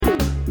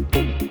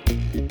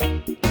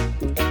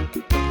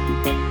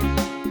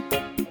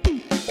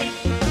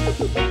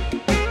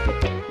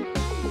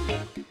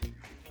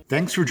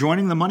Thanks for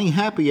joining the Money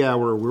Happy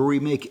Hour, where we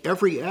make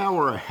every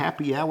hour a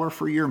happy hour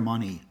for your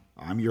money.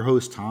 I'm your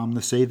host, Tom,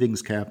 the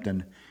Savings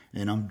Captain,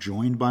 and I'm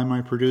joined by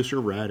my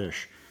producer,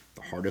 Radish,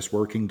 the hardest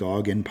working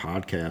dog in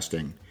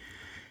podcasting.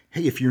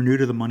 Hey, if you're new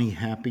to the Money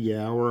Happy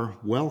Hour,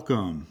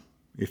 welcome.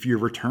 If you're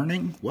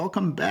returning,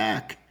 welcome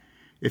back.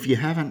 If you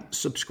haven't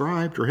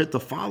subscribed or hit the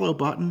follow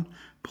button,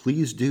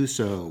 please do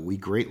so. We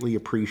greatly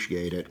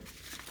appreciate it.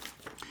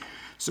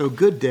 So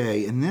good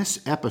day. In this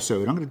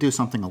episode, I'm going to do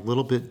something a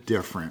little bit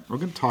different. We're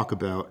going to talk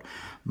about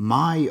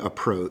my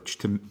approach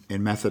to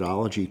and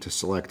methodology to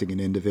selecting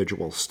an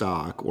individual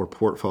stock or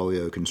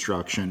portfolio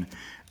construction.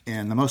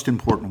 And the most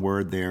important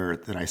word there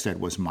that I said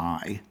was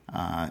my.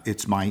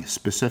 It's my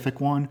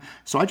specific one.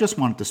 So I just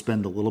wanted to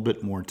spend a little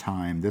bit more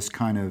time. This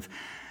kind of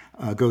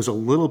goes a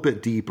little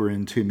bit deeper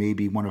into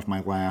maybe one of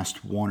my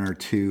last one or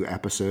two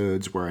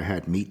episodes where I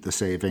had Meet the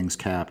Savings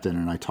Captain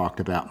and I talked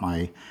about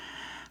my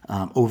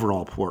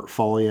overall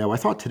portfolio. I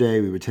thought today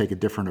we would take a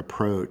different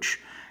approach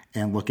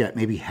and look at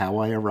maybe how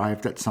I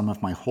arrived at some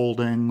of my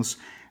holdings.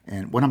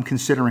 And when I'm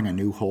considering a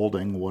new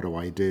holding, what do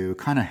I do?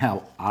 Kind of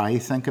how I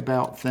think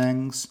about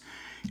things.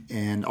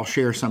 And I'll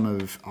share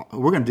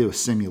we're going to do a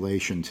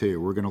simulation too.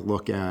 We're going to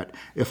look at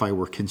if I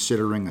were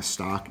considering a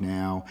stock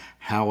now,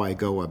 how I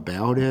go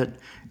about it.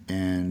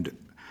 And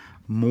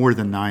more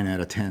than 9 out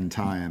of 10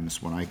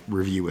 times when I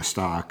review a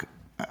stock,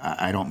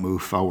 I don't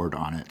move forward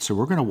on it. So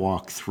we're going to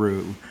walk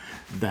through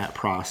that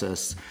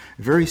process.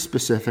 Very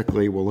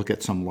specifically, we'll look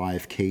at some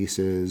live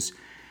cases.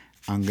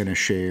 I'm going to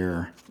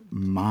share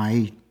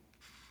my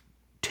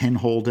 10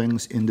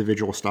 holdings,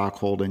 individual stock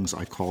holdings.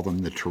 I call them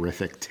the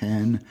Terrific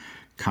 10,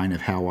 kind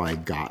of how I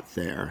got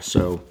there.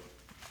 So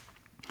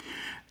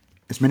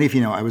as many of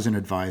you know, I was an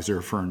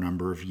advisor for a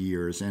number of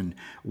years, and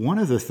one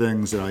of the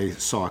things that I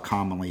saw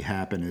commonly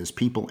happen is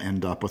people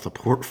end up with a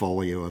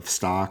portfolio of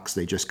stocks.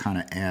 They just kind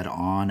of add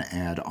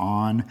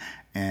on,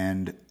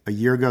 and a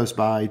year goes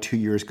by, 2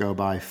 years go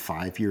by,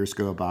 5 years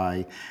go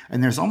by,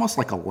 and there's almost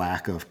like a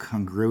lack of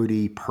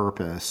congruity,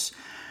 purpose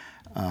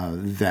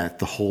that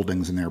the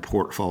holdings in their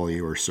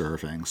portfolio are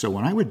serving. So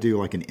when I would do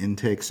like an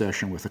intake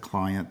session with a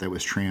client that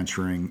was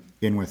transferring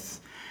in with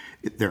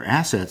their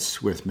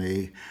assets with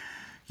me,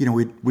 you know,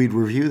 we'd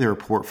review their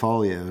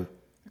portfolio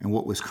and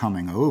what was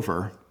coming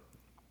over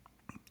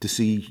to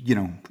see, you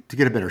know, to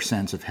get a better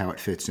sense of how it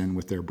fits in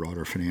with their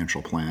broader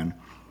financial plan.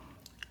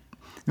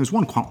 There was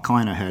one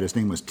client I had, his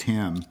name was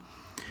Tim.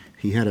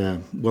 He had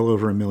a well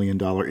over $1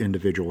 million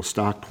individual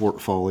stock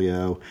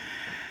portfolio.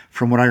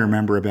 From what I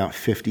remember, about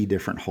 50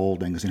 different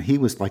holdings. And he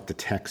was like the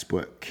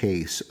textbook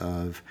case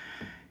of,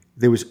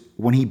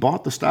 when he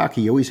bought the stock,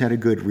 he always had a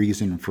good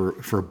reason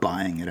for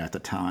buying it at the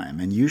time.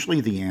 And usually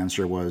the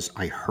answer was,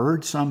 I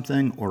heard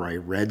something or I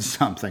read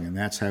something, and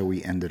that's how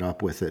we ended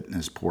up with it in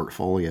his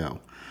portfolio.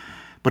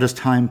 But as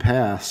time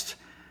passed,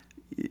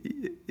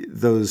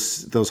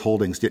 those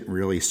holdings didn't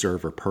really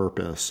serve a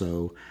purpose.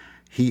 So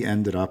he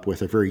ended up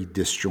with a very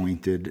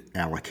disjointed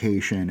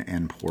allocation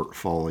and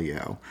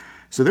portfolio.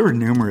 So there were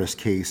numerous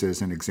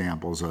cases and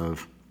examples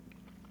of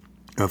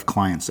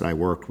clients that I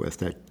worked with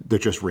that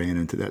just ran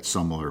into that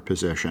similar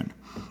position.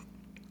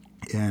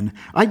 And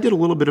I did a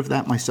little bit of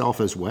that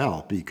myself as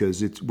well,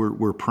 because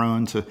we're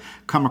prone to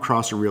come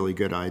across a really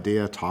good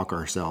idea, talk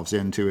ourselves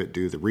into it,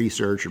 do the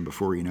research, and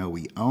before you know,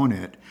 we own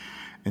it.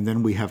 And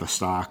then we have a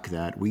stock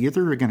that we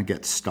either are going to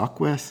get stuck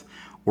with,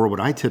 or what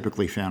I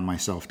typically found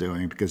myself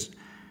doing, because,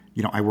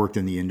 you know, I worked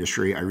in the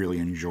industry, I really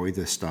enjoy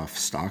this stuff,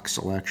 stock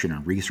selection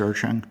and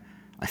researching.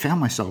 I found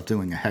myself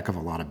doing a heck of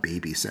a lot of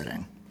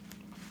babysitting.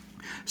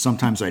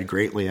 Sometimes I'd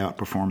greatly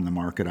outperform the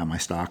market on my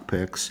stock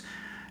picks,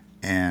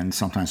 and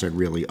sometimes I'd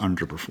really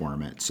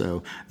underperform it.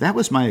 So that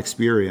was my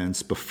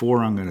experience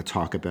before I'm going to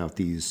talk about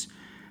these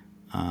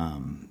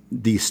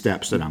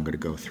steps that I'm going to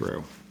go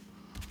through.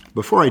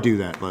 Before I do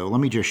that, though,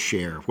 let me just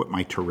share what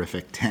my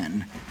Terrific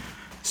 10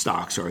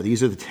 stocks are.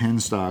 These are the 10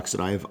 stocks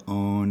that I have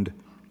owned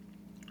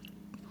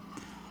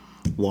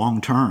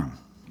long term.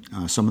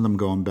 Some of them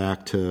going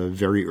back to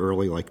very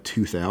early, like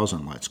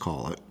 2000, let's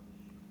call it.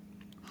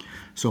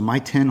 So my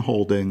 10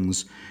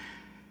 holdings,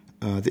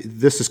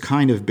 this is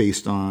kind of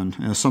based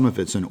on, some of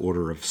it's in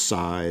order of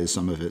size,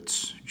 some of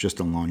it's just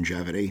in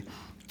longevity.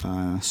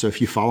 So if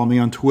you follow me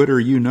on Twitter,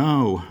 you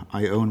know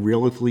I own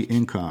Realty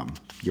Income.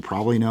 You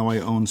probably know I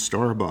own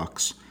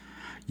Starbucks.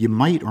 You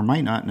might or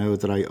might not know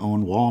that I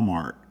own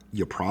Walmart.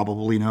 You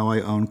probably know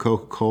I own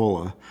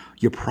Coca-Cola.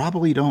 You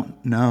probably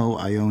don't know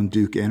I own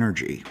Duke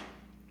Energy.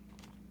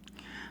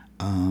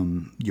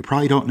 You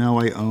probably don't know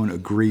I own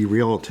Agree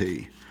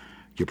Realty.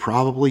 You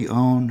probably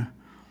know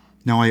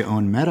I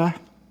own Meta,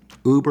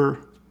 Uber,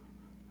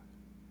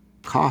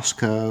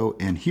 Costco,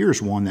 and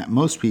here's one that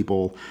most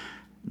people,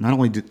 not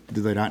only do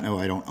they not know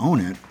I don't own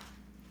it,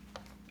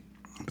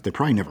 but they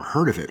probably never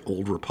heard of it,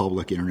 Old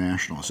Republic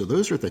International. So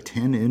those are the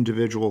 10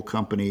 individual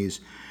companies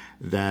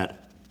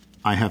that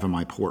I have in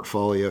my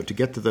portfolio. To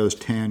get to those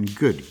 10,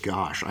 good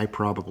gosh, I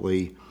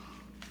probably,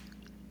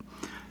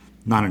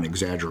 not an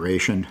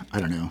exaggeration,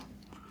 I don't know,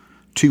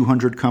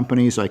 200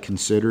 companies I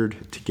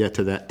considered to get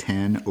to that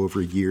 10 over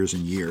years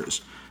and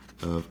years.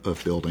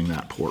 of building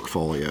that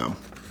portfolio.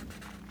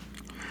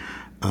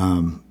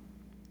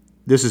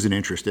 This is an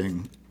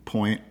interesting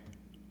point.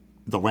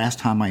 The last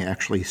time I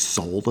actually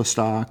sold a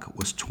stock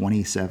was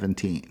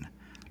 2017.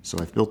 So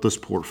I've built this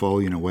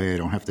portfolio in a way I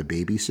don't have to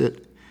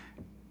babysit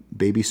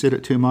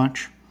it too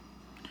much.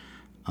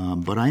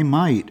 But I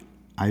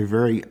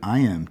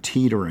am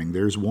teetering.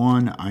 There's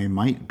one I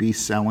might be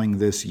selling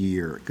this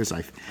year because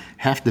I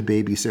have to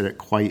babysit it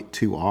quite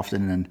too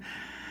often, and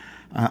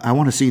I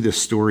want to see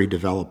this story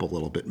develop a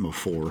little bit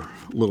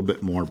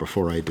more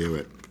before I do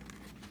it.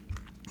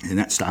 And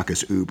that stock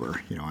is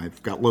Uber.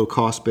 I've got low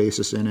cost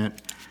basis in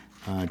it,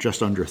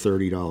 just under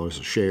 $30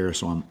 a share,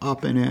 so I'm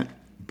up in it,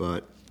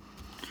 but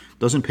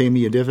doesn't pay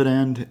me a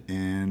dividend,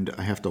 and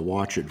I have to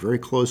watch it very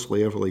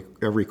closely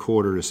every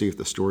quarter to see if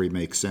the story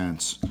makes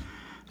sense.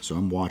 So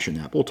I'm watching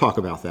that. We'll talk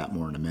about that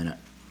more in a minute.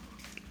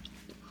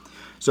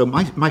 So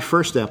my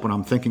first step when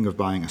I'm thinking of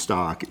buying a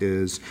stock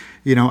is,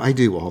 I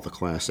do all the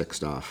classic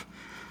stuff.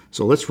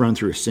 So let's run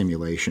through a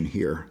simulation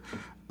here.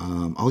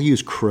 I'll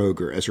use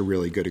Kroger as a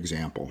really good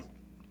example.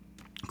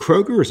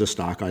 Kroger is a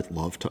stock I'd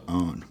love to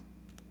own.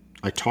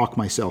 I talk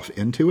myself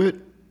into it.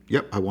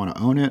 Yep, I want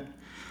to own it.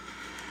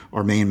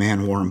 Our main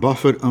man, Warren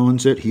Buffett,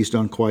 owns it. He's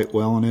done quite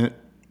well in it.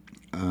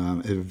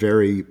 A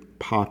very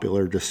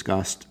popular,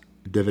 discussed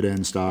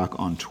dividend stock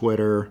on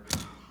Twitter.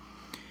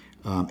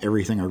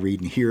 Everything I read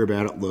and hear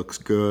about it looks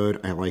good.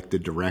 I like the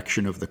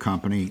direction of the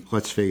company.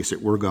 Let's face it,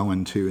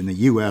 in the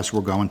U.S.,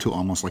 we're going to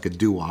almost like a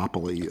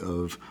duopoly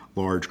of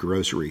large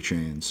grocery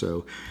chains.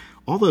 So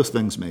all those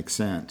things make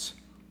sense.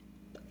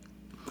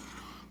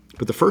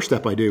 But the first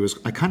step I do is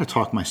I kind of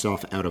talk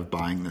myself out of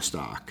buying the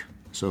stock.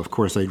 So, of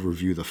course, I'd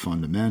review the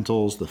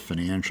fundamentals, the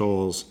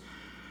financials,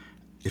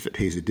 if it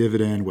pays a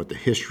dividend, what the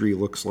history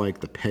looks like,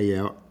 the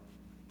payout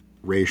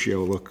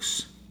ratio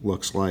looks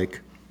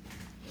like.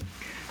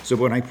 So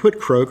when I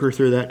put Kroger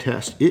through that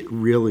test, it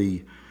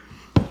really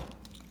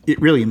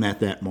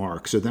met that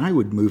mark. So then I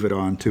would move it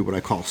on to what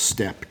I call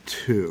step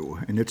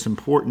 2. And it's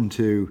important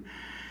to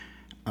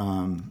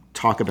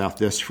talk about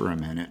this for a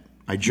minute.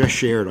 I just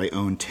shared I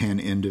own 10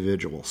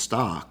 individual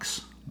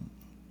stocks.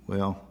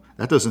 Well,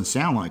 that doesn't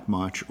sound like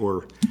much,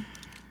 or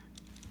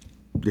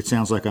it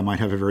sounds like I might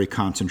have a very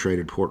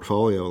concentrated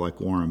portfolio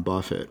like Warren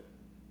Buffett.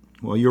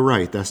 Well, you're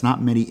right. That's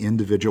not many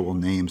individual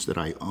names that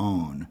I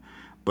own.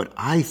 But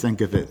I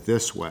think of it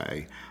this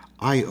way.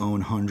 I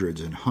own hundreds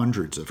and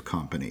hundreds of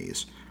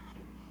companies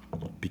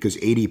because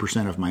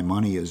 80% of my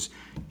money is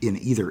in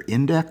either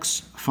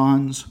index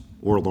funds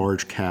or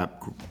large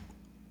cap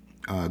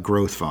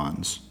growth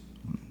funds,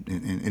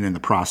 and in the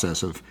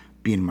process of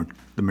being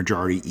the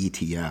majority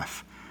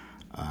ETF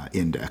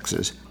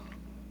indexes.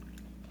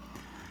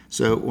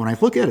 So when I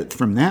look at it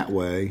from that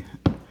way,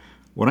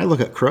 when I look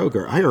at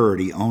Kroger, I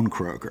already own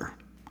Kroger.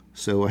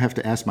 So I have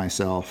to ask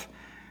myself,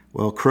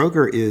 well,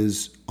 Kroger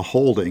is a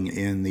holding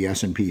in the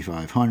S&P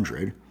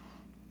 500,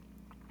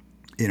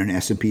 in an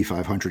S&P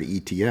 500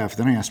 ETF.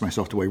 Then I ask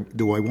myself, do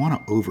I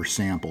want to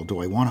oversample? Do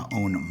I want to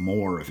own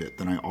more of it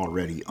than I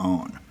already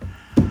own?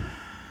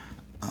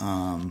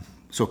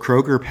 So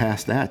Kroger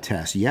passed that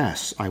test.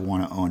 Yes, I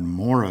want to own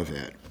more of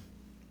it.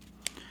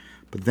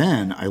 But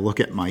then I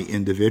look at my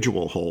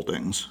individual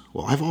holdings.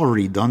 Well, I've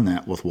already done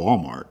that with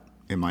Walmart,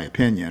 in my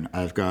opinion.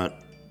 I've got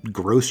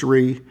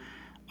grocery,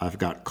 I've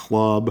got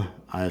club,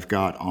 I've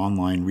got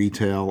online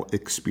retail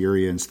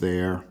experience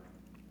there.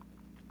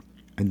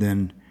 And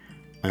then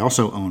I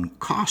also own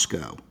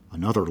Costco,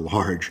 another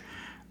large,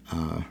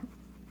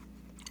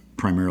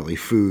 primarily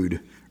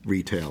food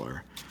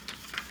retailer.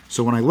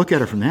 So when I look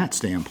at it from that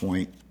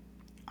standpoint,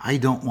 I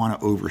don't want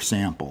to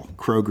oversample.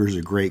 Kroger's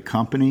a great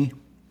company.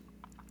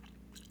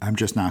 I'm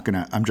just not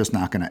gonna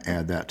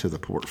add that to the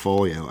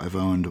portfolio. I've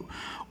owned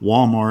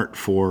Walmart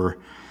for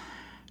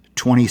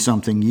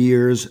 20-something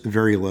years,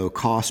 very low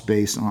cost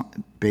basis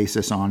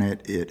on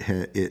it.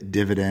 It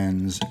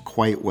dividends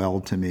quite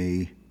well to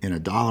me in a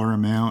dollar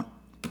amount.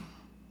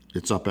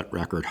 It's up at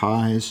record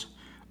highs.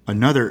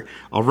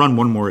 I'll run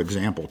one more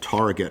example,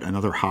 Target,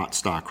 another hot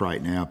stock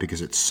right now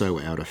because it's so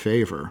out of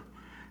favor.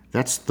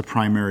 That's the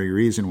primary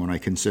reason when I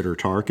consider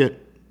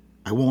Target,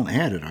 I won't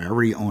add it. I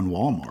already own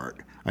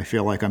Walmart. I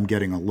feel like I'm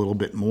getting a little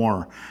bit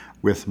more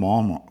with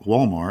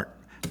Walmart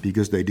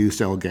because they do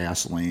sell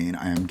gasoline.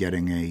 I am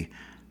getting a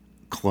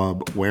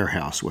club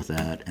warehouse with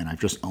that, and I've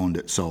just owned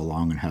it so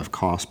long and have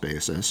cost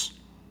basis.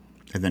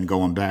 And then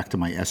going back to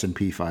my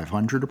S&P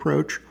 500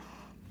 approach,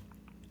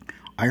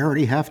 I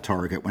already have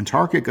Target. When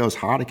Target goes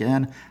hot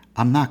again,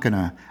 I'm not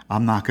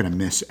gonna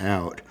miss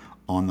out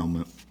on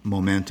the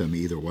momentum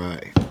either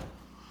way.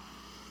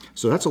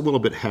 So that's a little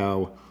bit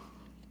how.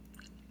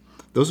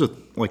 Those are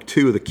like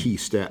two of the key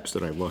steps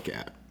that I look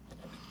at.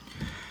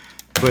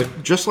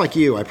 But just like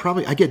you,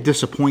 I get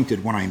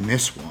disappointed when I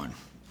miss one.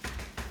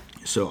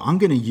 So I'm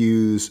going to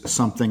use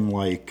something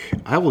like,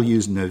 I will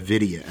use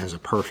NVIDIA as a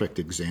perfect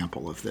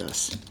example of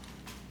this.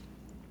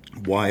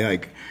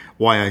 Why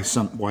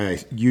I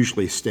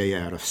usually stay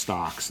out of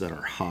stocks that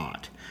are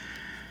hot.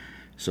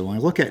 So when I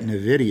look at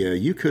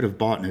NVIDIA, you could have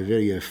bought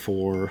NVIDIA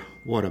for,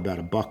 about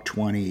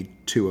 $1.20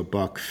 to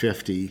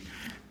 $1.50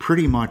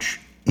 pretty much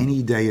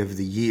any day of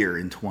the year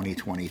in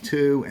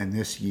 2022. And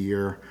this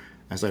year,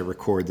 as I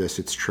record this,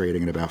 it's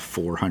trading at about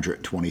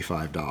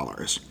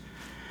 $425.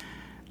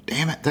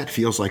 Damn it, that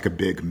feels like a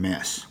big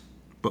miss.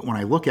 But when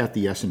I look at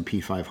the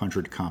S&P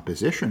 500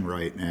 composition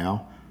right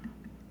now,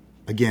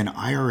 again,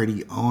 I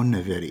already own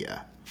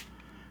NVIDIA.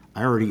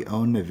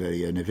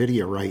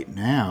 NVIDIA right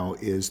now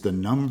is the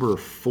number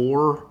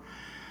 4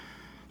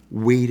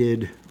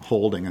 weighted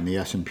holding in the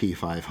S&P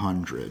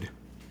 500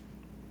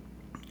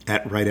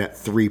 right at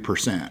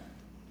 3%.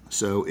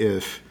 So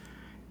if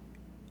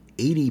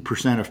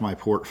 80% of my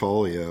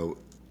portfolio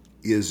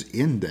is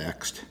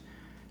indexed,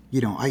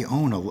 I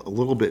own a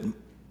little bit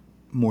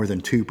more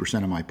than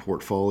 2% of my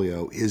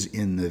portfolio is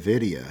in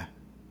NVIDIA.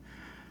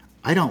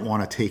 I don't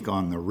want to take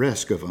on the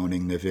risk of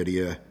owning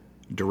NVIDIA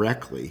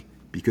directly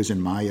because,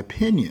 in my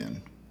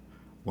opinion,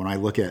 when I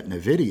look at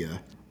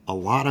NVIDIA, a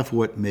lot of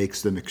what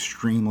makes them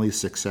extremely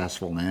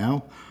successful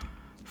now,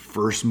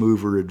 first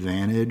mover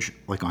advantage,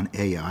 like on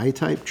AI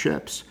type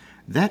chips,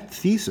 that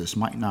thesis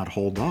might not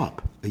hold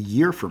up a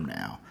year from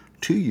now,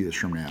 2 years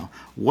from now.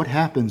 What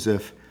happens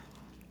if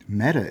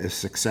Meta is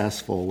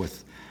successful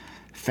with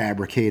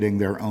fabricating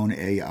their own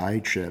AI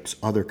chips?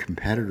 Other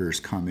competitors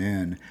come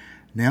in.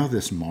 Now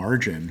this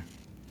margin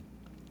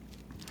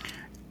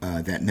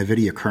that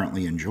NVIDIA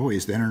currently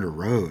enjoys then it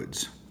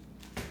erodes.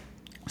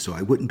 So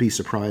I wouldn't be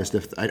surprised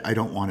if I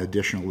don't want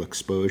additional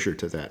exposure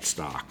to that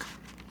stock.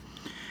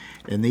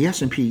 And the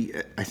S&P,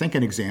 I think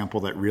an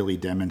example that really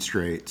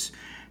demonstrates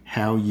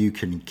how you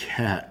can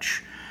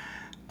catch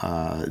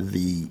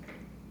the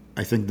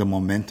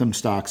momentum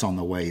stocks on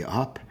the way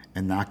up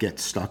and not get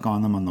stuck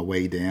on them on the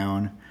way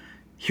down.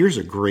 Here's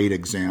a great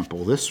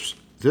example. This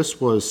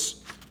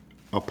was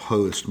a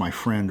post my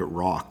friend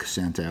Rock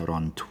sent out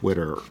on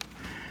Twitter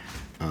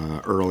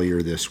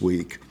earlier this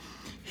week.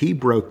 He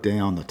broke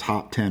down the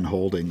top 10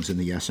 holdings in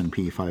the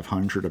S&P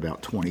 500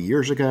 about 20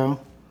 years ago,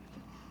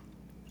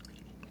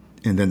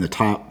 and then the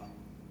top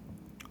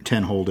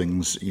 10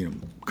 holdings,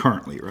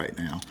 currently right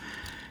now.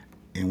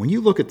 And when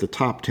you look at the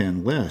top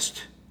 10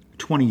 list,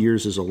 20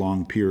 years is a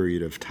long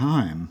period of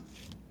time,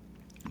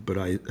 but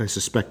I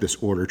suspect this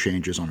order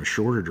changes on a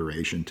shorter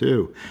duration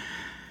too.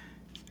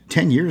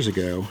 10 years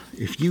ago,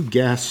 if you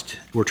guessed,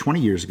 or 20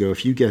 years ago,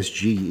 if you guessed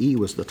GE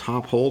was the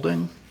top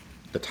holding,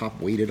 the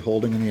top weighted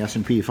holding in the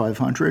S&P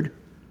 500,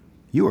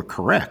 you are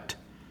correct.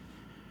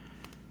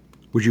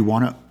 Would you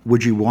want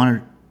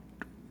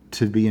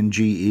to be in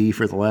GE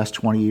for the last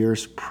 20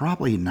 years?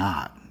 Probably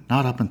not.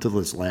 Not up until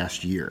this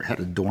last year. It had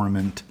a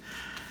dormant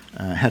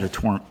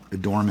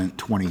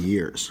 20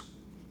 years.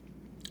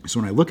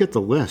 So when I look at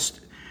the list,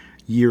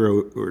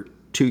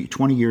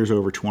 20 years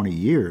over 20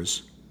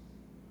 years,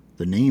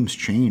 the names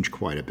change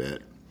quite a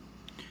bit.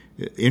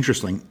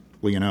 Interestingly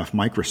enough,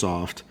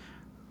 Microsoft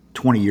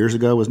 20 years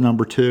ago was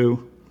number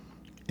 2,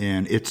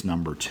 and it's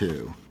number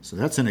 2. So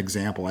that's an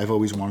example. I've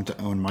always wanted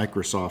to own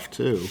Microsoft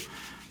too.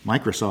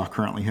 Microsoft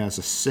currently has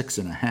a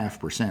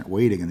 6.5%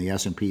 weighting in the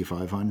S&P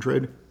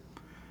 500,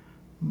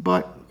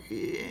 but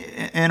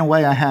in a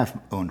way I have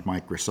owned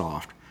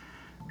Microsoft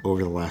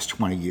over the last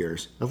 20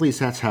 years. At least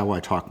that's how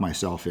I talk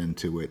myself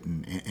into it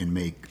and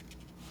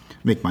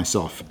make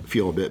myself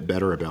feel a bit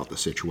better about the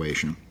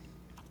situation.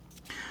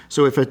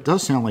 So if it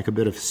does sound like a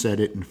bit of set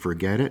it and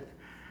forget it,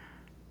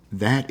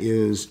 that's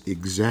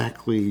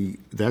exactly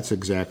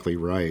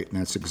right, and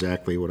that's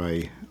exactly what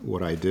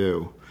I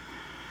do.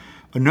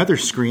 Another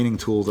screening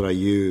tool that I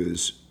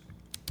use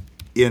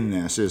in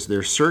this is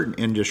there's certain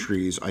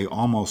industries I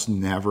almost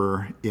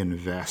never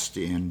invest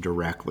in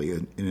directly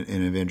in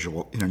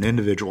an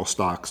individual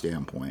stock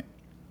standpoint.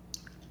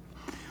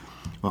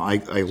 Well,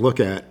 I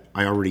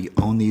already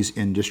own these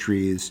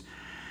industries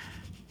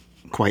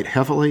quite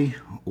heavily,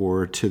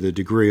 or to the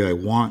degree I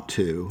want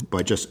to,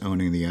 by just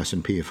owning the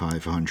S&P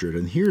 500.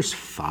 And here's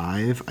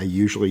 5 I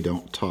usually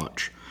don't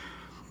touch.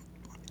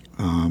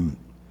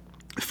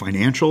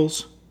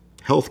 Financials,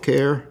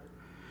 healthcare,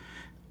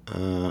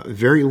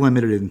 very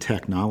limited in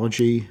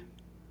technology,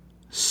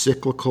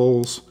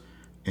 cyclicals,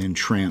 and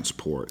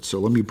transport. So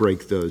let me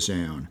break those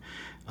down.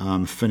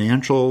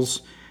 Financials,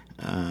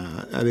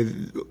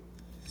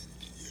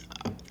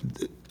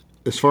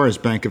 as far as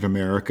Bank of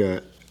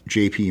America,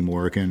 JP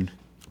Morgan,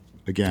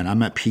 again,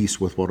 I'm at peace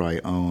with what I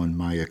own,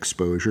 my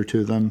exposure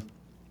to them,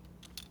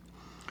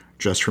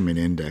 just from an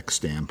index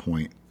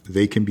standpoint.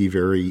 They can be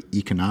very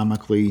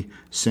economically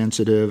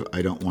sensitive.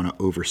 I don't want to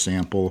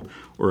oversample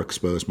or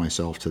expose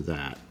myself to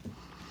that.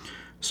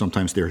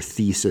 Sometimes their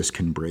thesis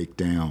can break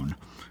down.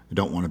 I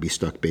don't want to be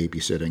stuck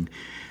babysitting.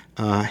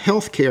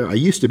 Healthcare, I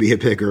used to be a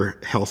bigger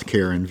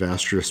healthcare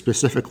investor,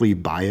 specifically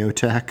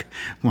biotech,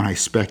 when I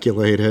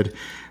speculated,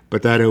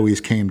 but that always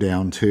came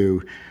down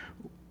to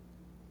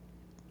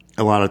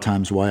a lot of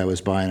times why I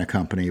was buying a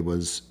company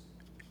was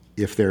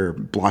if their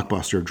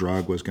blockbuster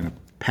drug was going to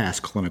pass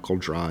clinical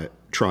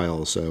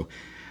trials. So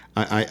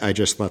I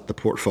just let the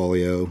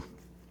portfolio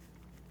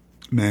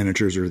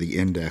managers or the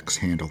index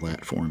handle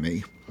that for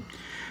me.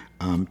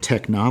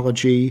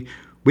 Technology,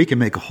 we can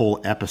make a whole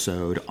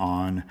episode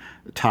on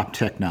top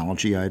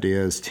technology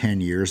ideas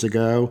 10 years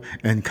ago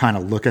and kind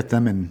of look at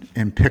them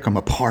and pick them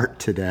apart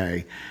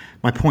today.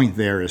 My point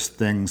there is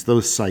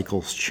those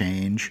cycles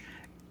change.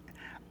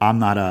 I'm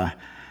not a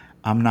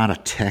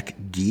tech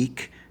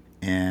geek,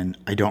 and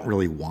I don't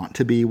really want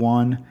to be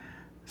one.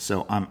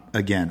 So I'm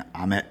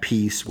at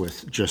peace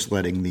with just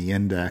letting the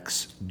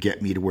index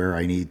get me to where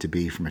I need to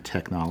be from a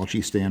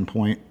technology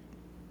standpoint.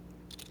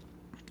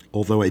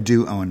 Although I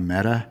do own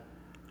Meta,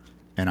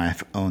 and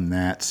I've owned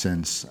that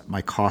since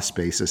my cost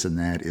basis in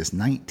that is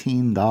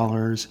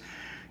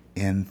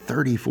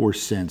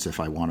 $19.34,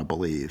 if I want to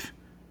believe.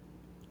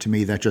 To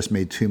me, that just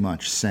made too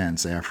much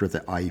sense after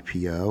the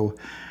IPO,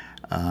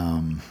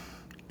 and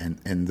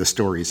the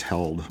story's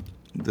held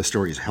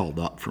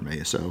up for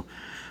me. So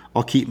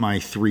I'll keep my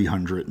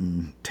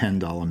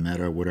 $310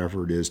 Meta,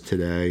 whatever it is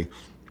today.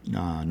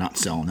 Not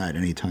selling that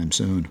anytime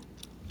soon.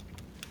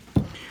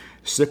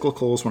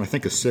 Cyclicals, when I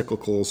think of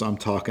cyclicals, I'm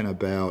talking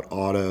about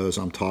autos.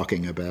 I'm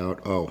talking about,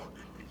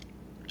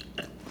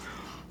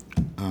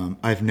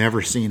 I've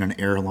never seen an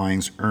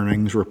airline's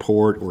earnings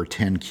report or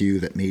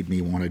 10Q that made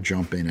me want to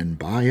jump in and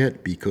buy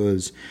it,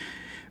 because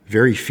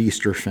very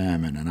feast or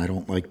famine, and I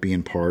don't like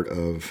being part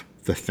of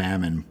the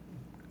famine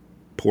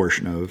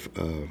portion of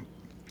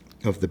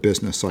the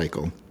business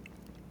cycle.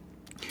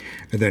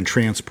 And then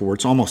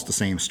transport's almost the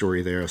same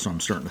story there, so I'm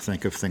starting to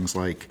think of things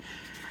like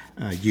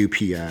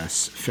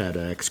UPS,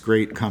 FedEx,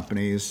 great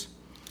companies,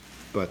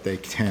 but they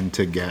tend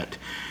to get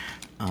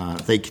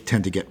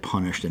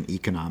punished in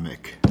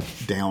economic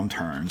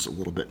downturns a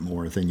little bit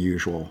more than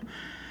usual.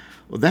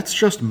 Well, that's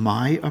just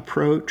my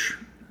approach.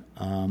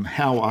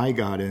 How I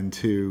got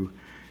into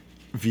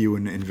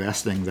viewing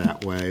investing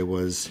that way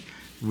was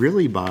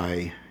really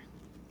by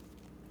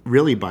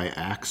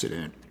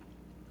accident.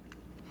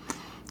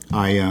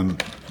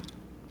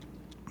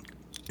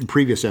 In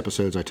previous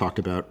episodes, I talked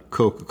about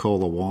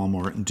Coca-Cola,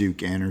 Walmart, and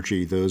Duke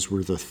Energy. Those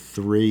were the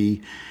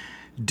three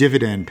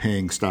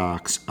dividend-paying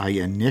stocks I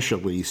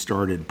initially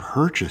started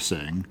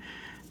purchasing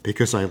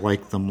because I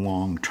liked them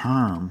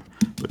long-term.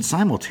 But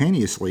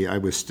simultaneously, I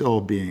was still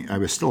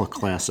a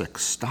classic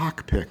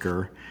stock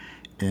picker,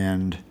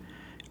 and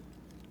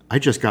I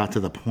just got to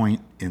the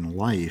point in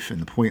life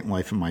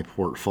of my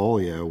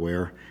portfolio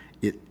where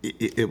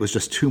it was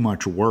just too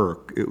much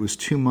work. It was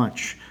too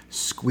much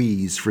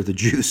squeeze for the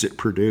juice it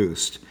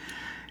produced.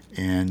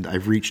 And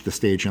I've reached the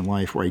stage in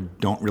life where I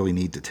don't really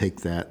need to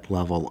take that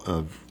level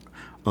of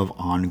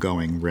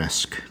ongoing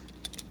risk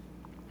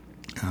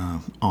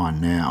on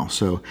now.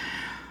 So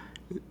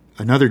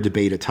another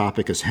debated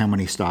topic is how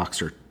many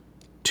stocks are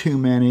too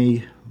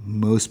many.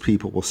 Most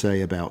people will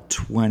say about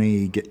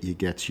 20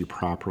 gets you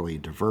properly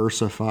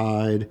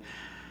diversified,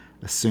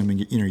 assuming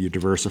you're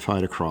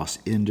diversified across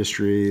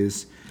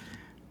industries.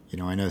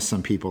 I know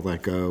some people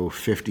that go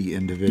 50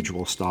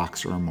 individual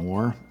stocks or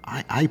more.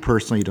 I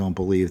personally don't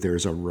believe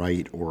there's a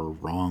right or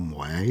wrong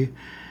way.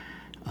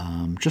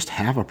 Just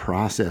have a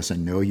process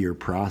and know your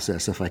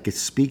process. If I could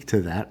speak to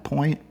that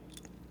point,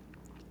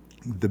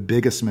 the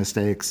biggest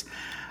mistakes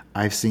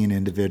I've seen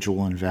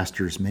individual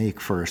investors make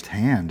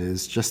firsthand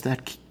is just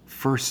that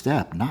first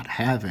step, not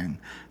having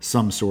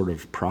some sort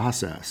of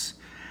process.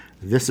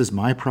 This is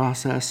my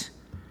process,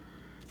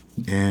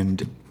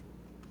 and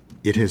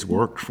it has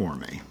worked for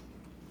me.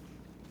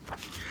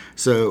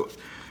 So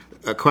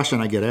a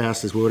question I get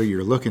asked is, what are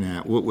you looking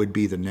at? What would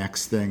be the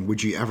next thing?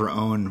 Would you ever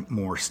own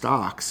more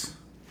stocks?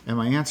 And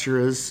my answer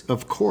is,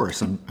 of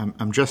course.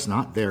 I'm just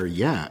not there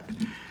yet.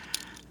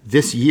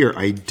 This year,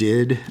 I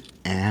did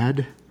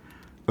add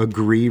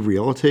Agree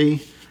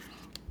Realty.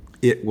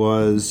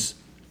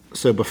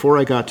 So before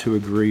I got to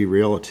Agree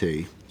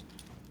Realty,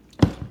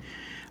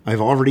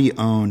 I've already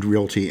owned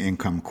Realty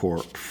Income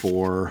Corp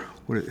for,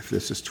 what if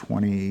this is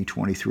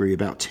 2023,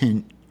 about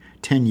 10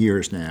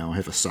 years now. I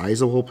have a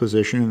sizable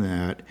position in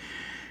that.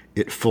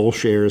 It full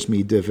shares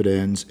me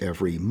dividends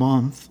every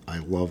month. I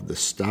love the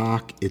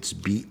stock. It's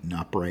beaten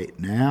up right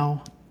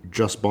now.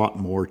 Just bought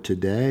more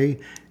today.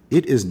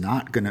 It's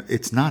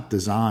not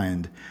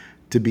designed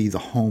to be the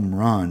home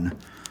run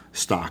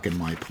stock in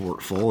my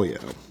portfolio.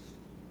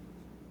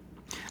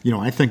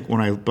 I think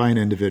when I buy an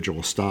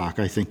individual stock,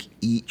 I think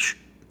each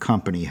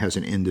company has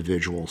an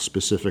individual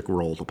specific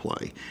role to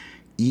play.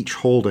 Each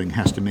holding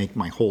has to make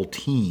my whole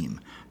team,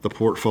 the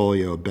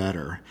portfolio,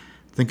 better.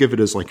 Think of it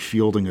as like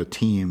fielding a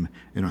team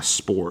in a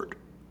sport.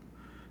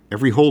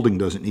 Every holding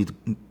doesn't need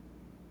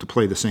to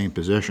play the same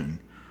position.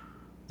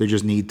 They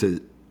just need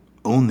to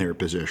own their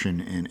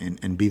position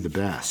and be the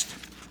best.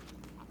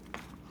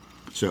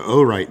 So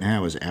O right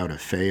now is out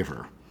of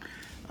favor.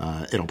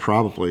 It'll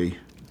probably,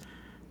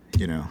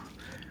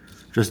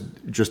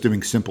 just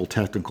doing simple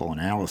technical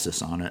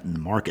analysis on it and the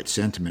market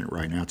sentiment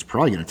right now, it's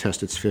probably going to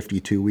test its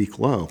 52-week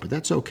low. But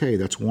that's okay.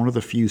 That's one of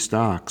the few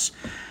stocks,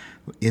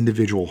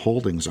 individual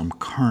holdings I'm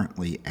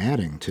currently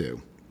adding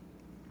to,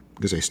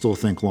 because I still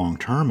think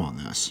long-term on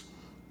this.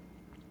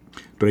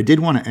 But I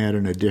did want to add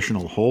an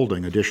additional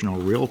holding,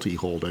 additional realty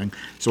holding.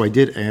 So I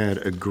did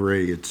add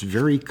Agree. It's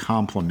very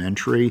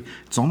complementary.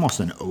 It's almost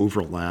an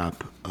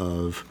overlap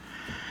of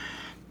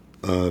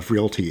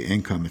realty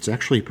income. It's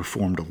actually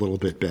performed a little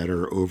bit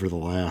better over the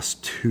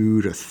last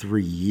 2 to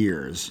 3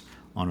 years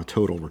on a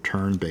total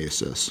return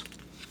basis.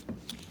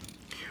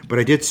 But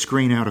I did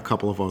screen out a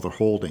couple of other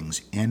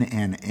holdings.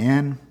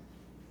 NNN,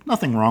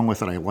 nothing wrong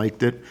with it. I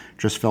liked it.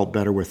 Just felt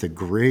better with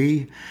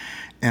Agree.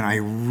 And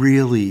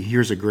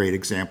here's a great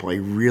example. I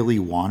really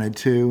wanted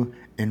to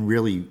and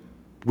really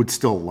would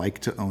still like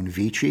to own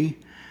Vici.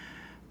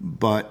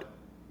 But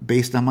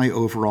based on my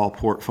overall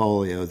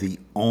portfolio, the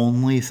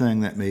only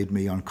thing that made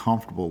me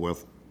uncomfortable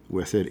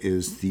with it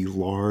is the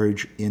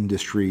large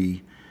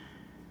industry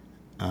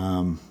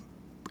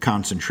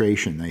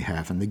concentration they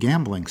have in the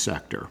gambling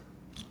sector.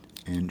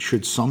 And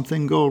should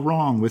something go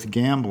wrong with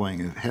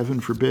gambling, heaven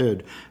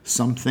forbid,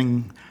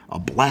 a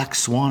black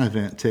swan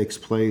event takes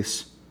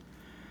place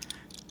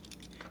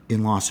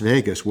in Las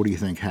Vegas, what do you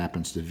think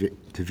happens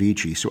to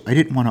Vici? So I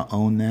didn't want to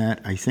own that.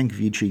 I think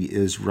Vici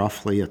is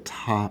roughly a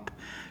top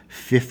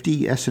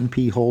 50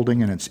 S&P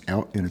holding in its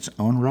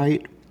own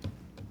right.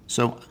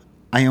 So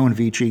I own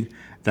Vici.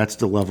 That's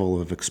the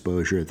level of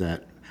exposure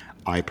that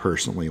I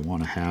personally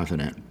want to have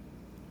in it.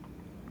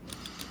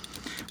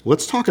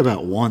 Let's talk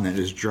about one that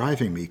is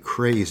driving me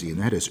crazy,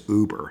 and that is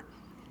Uber.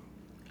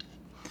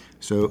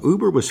 So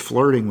Uber was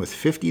flirting with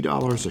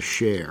 $50 a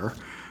share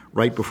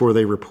right before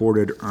they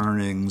reported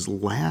earnings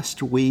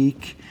last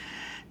week.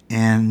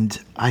 And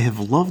I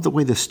have loved the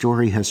way the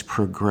story has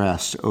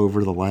progressed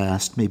over the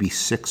last maybe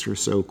 6 or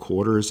so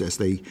quarters as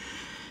they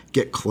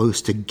get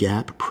close to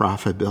GAAP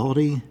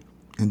profitability.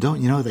 And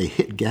don't you know, they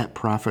hit GAAP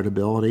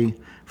profitability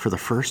for the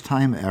first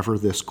time ever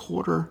this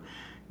quarter.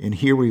 And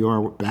here we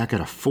are back at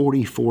a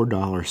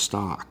 $44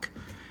 stock.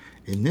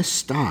 And this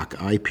stock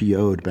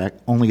IPO'd back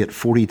only at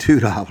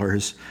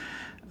 $42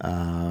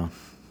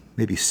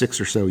 maybe 6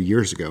 or so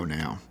years ago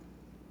now.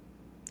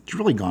 It's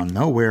really gone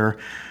nowhere.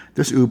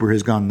 This Uber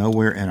has gone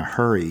nowhere in a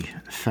hurry,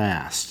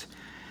 fast.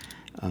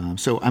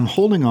 So I'm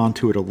holding on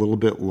to it a little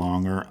bit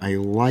longer. I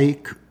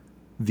like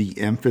the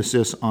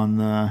emphasis on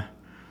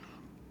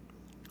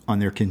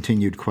their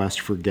continued quest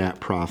for GAAP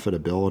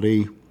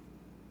profitability.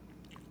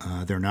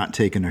 They're not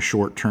taking a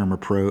short-term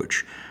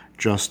approach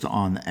just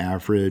on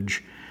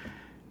average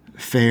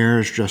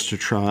fares just to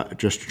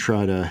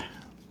try to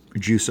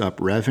juice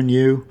up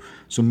revenue.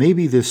 So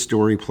maybe this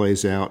story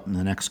plays out in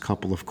the next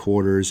couple of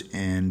quarters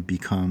and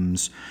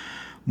becomes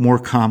more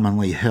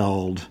commonly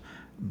held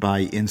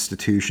by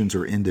institutions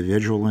or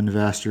individual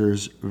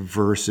investors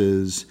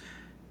versus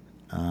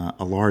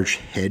a large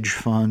hedge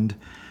fund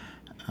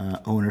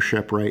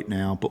ownership right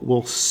now. But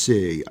we'll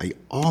see. I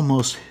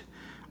almost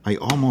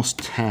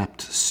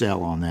tapped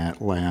sell on that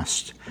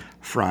last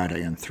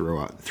Friday and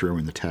threw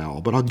in the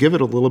towel. But I'll give it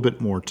a little bit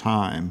more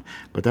time.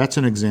 But that's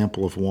an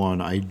example of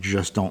one I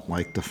just don't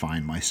like to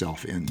find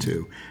myself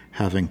into,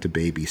 having to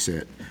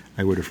babysit.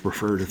 I would have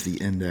preferred if the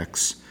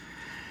index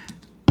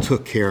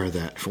took care of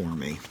that for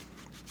me.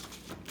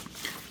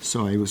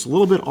 So I was a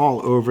little bit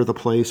all over the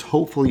place.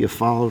 Hopefully you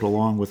followed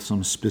along with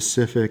some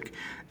specific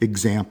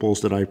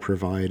examples that I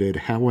provided,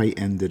 how I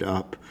ended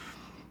up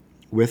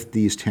with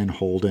these 10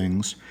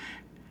 holdings,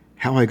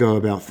 how I go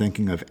about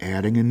thinking of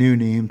adding a new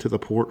name to the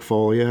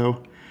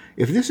portfolio.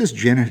 If this has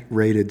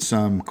generated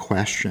some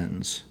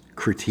questions,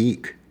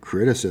 critique,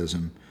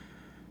 criticism,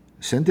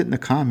 send it in the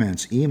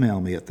comments.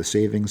 Email me at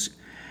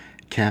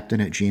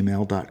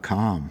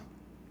thesavingscaptain@gmail.com.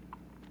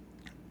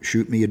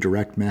 Shoot me a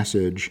direct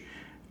message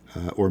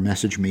or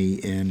message me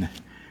in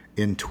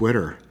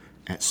Twitter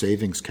at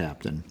Savings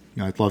Captain.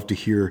 I'd love to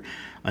hear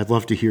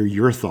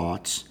your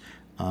thoughts.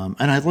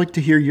 And I'd like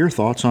to hear your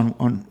thoughts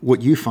on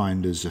what you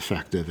find is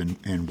effective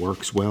and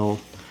works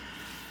well.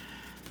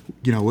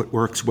 What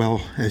works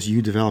well as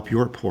you develop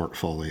your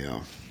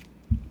portfolio.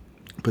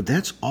 But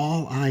that's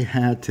all I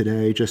had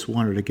today. Just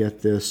wanted to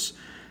get this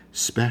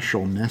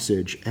special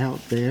message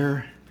out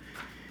there.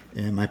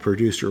 And my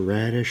producer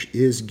Radish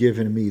is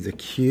giving me the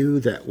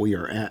cue that we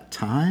are at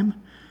time.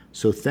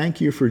 So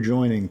thank you for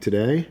joining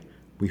today.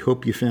 We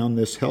hope you found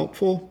this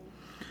helpful.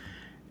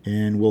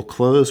 And we'll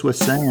close with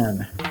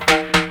saying,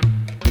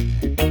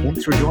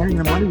 thanks for joining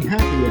the Money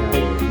Happy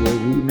Hour,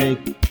 where we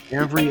make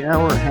every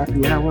hour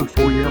happy hour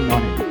for your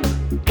money.